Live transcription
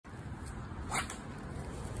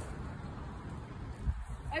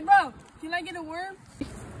Hey, bro, can I get a worm?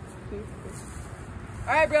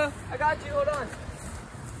 All right, bro. I got you. Hold on.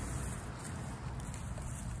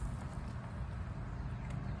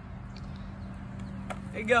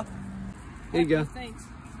 There you go. There you go. Thanks.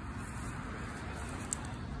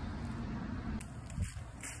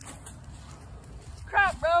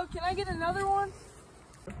 Crap, bro. Can I get another one?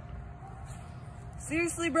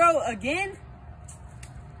 Seriously, bro? Again?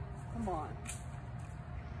 Come on.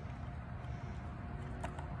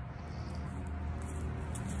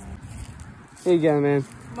 Here you go, man.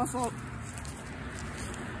 My fault.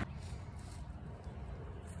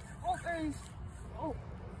 Oh, there's... Oh,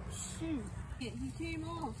 shoot. He came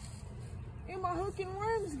off. And my hook and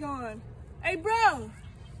worm's gone. Hey, bro.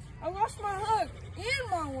 I lost my hook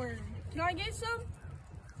and my worm. Can I get some?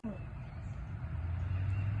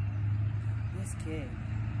 This kid.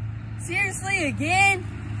 Seriously, again?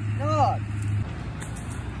 Dog.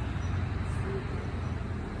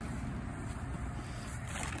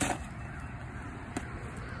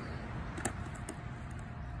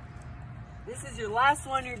 This is your last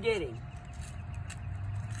one you're getting.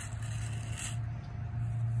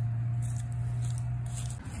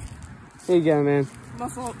 Here you go, man. My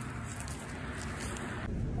fault.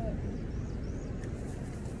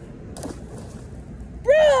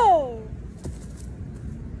 Bro!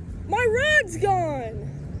 My rod's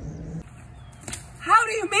gone! How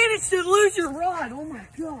do you manage to lose your rod? Oh my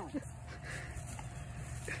god.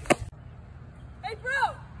 Hey,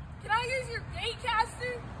 bro! Can I use your bait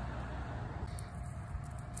caster?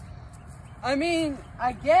 I mean,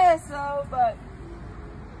 I guess so, but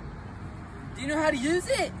do you know how to use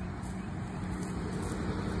it?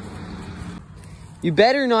 You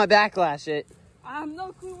better not backlash it. I have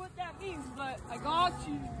no clue what that means, but I got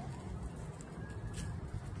you.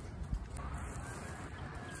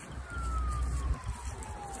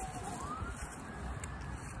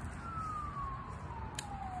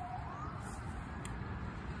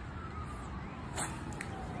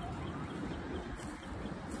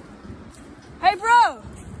 Hey, bro!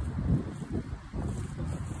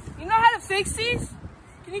 You know how to fix these?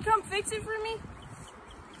 Can you come fix it for me?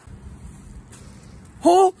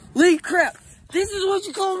 Holy crap! This is what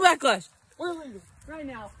you call a backlash. We're leaving right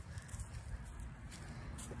now.